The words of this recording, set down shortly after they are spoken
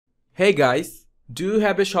Hey guys, do you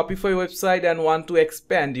have a Shopify website and want to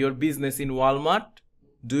expand your business in Walmart?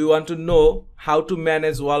 Do you want to know how to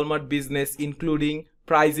manage Walmart business including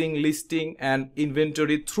pricing, listing and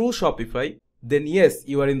inventory through Shopify? Then yes,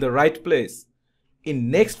 you are in the right place. In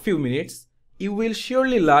next few minutes, you will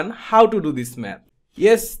surely learn how to do this math.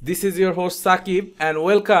 Yes, this is your host Sakib and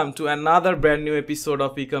welcome to another brand new episode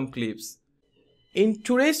of Ecom Clips. In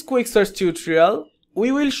today's quick search tutorial, we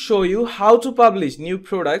will show you how to publish new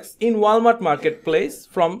products in Walmart Marketplace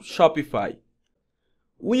from Shopify.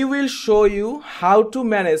 We will show you how to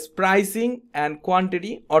manage pricing and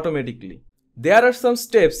quantity automatically. There are some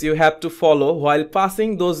steps you have to follow while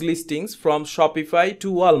passing those listings from Shopify to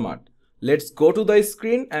Walmart. Let's go to the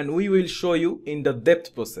screen and we will show you in the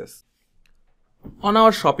depth process. On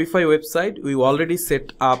our Shopify website, we already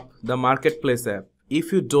set up the Marketplace app.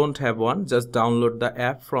 If you don't have one, just download the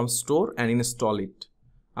app from store and install it.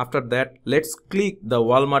 After that, let's click the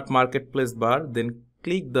Walmart Marketplace bar, then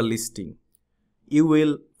click the listing. You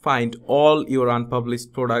will find all your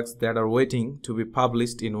unpublished products that are waiting to be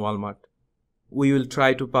published in Walmart. We will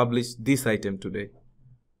try to publish this item today.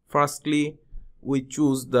 Firstly, we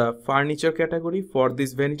choose the furniture category for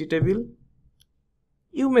this vanity table.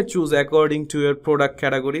 You may choose according to your product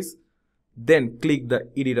categories, then click the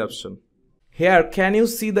edit option. Here, can you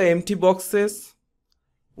see the empty boxes?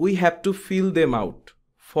 We have to fill them out.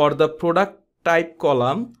 For the product type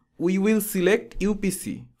column, we will select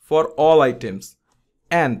UPC for all items.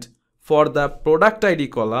 And for the product ID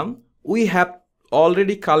column, we have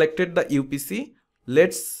already collected the UPC.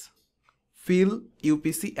 Let's fill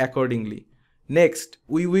UPC accordingly. Next,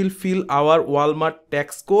 we will fill our Walmart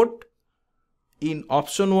tax code. In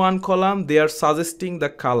option 1 column, they are suggesting the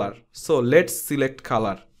color. So let's select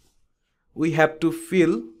color. We have to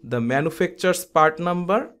fill the manufacturer's part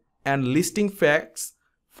number and listing facts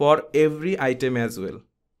for every item as well.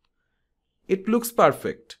 It looks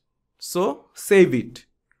perfect. So save it.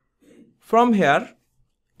 From here,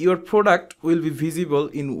 your product will be visible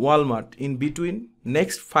in Walmart in between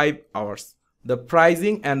next 5 hours. The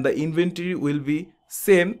pricing and the inventory will be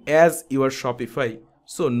same as your Shopify.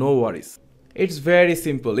 So no worries. It's very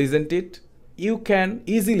simple, isn't it? You can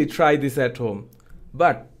easily try this at home.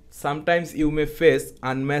 But sometimes you may face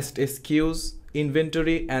unmatched SKUs,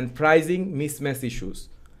 inventory and pricing mismatch issues.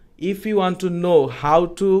 If you want to know how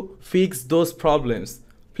to fix those problems,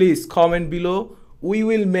 please comment below. We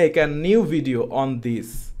will make a new video on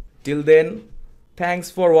this. Till then,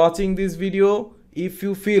 thanks for watching this video. If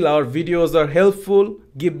you feel our videos are helpful,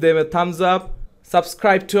 give them a thumbs up,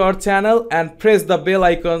 subscribe to our channel and press the bell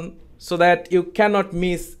icon so that you cannot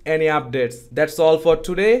miss any updates. That's all for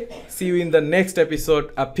today. See you in the next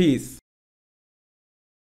episode. Peace.